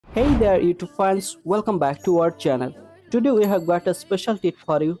Hey there YouTube fans, welcome back to our channel. Today we have got a special treat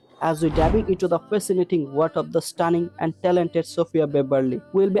for you as we diving into the fascinating world of the stunning and talented Sofia Bevarly.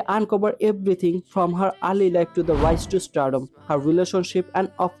 We'll be uncover everything from her early life to the rise to stardom, her relationship and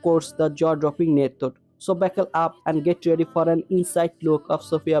of course the jaw-dropping anecdote. So buckle up and get ready for an inside look of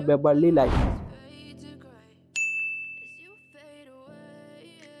Sofia Bevarly life.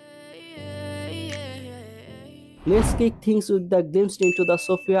 Let's kick things with the glimpse into the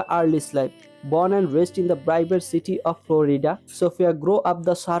Sofia early's life. Born and raised in the vibrant city of Florida, Sofia grew up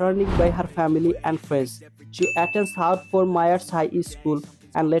the surrounded by her family and friends. She attends Fort Myers High School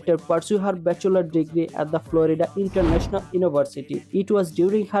and later pursued her bachelor degree at the Florida International University. It was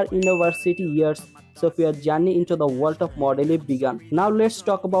during her university years Sophia's journey into the world of modeling began. Now let's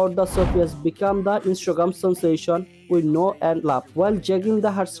talk about the Sophia's become the Instagram sensation we know and love. While juggling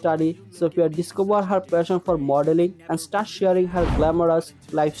her study, Sophia discovered her passion for modeling and started sharing her glamorous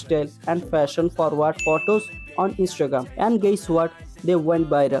lifestyle and fashion-forward photos on Instagram. And guess what? They went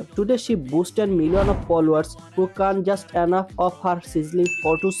viral. Today she boasted millions of followers who can't just enough of her sizzling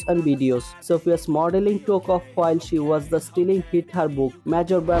photos and videos. Sophia's modeling took off while she was the stealing hit her book.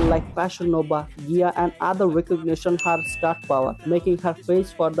 Major brands like Fashion Nova, Gia and other recognition her star power, making her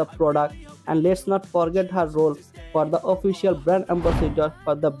face for the product. And let's not forget her role for the official brand ambassador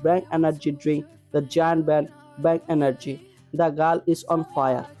for the Bang Energy drink, the giant brand Bang Energy. The girl is on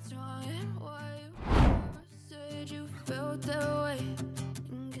fire.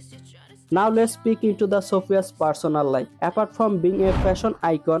 Now let's peek into the Sophia's personal life. Apart from being a fashion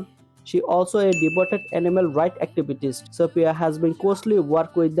icon, she also a devoted animal rights activist. Sophia has been closely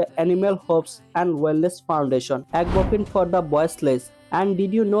worked with the Animal Hopes and Wellness Foundation, advocating for the voiceless. And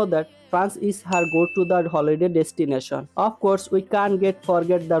did you know that France is her go-to holiday destination? Of course, we can't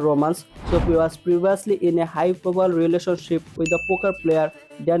forget the romance. Sophia was previously in a high-profile relationship with the poker player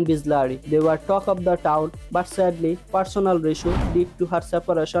Dan Bislari. They were talk of the town, but sadly, personal issues led to her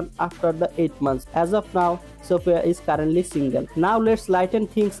separation after the 8 months. As of now, Sophia is currently single. Now let's lighten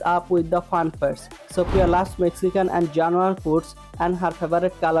things up with the fun facts. Sophia loves Mexican and German foods, and her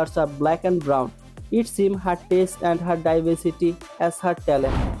favorite colors are black and brown. It seems her taste and her diversity as her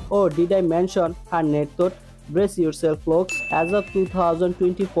talent. Oh, did I mention her net worth? Brace yourself folks, as of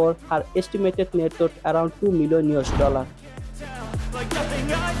 2024, her estimated net worth around $2 million US.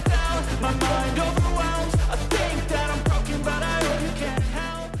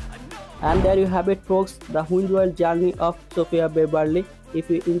 And there you have it folks, the windward journey of Sofia Bevarly. If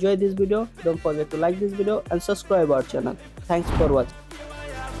you enjoyed this video, don't forget to like this video and subscribe our channel. Thanks for watching.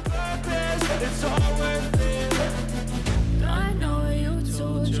 It's always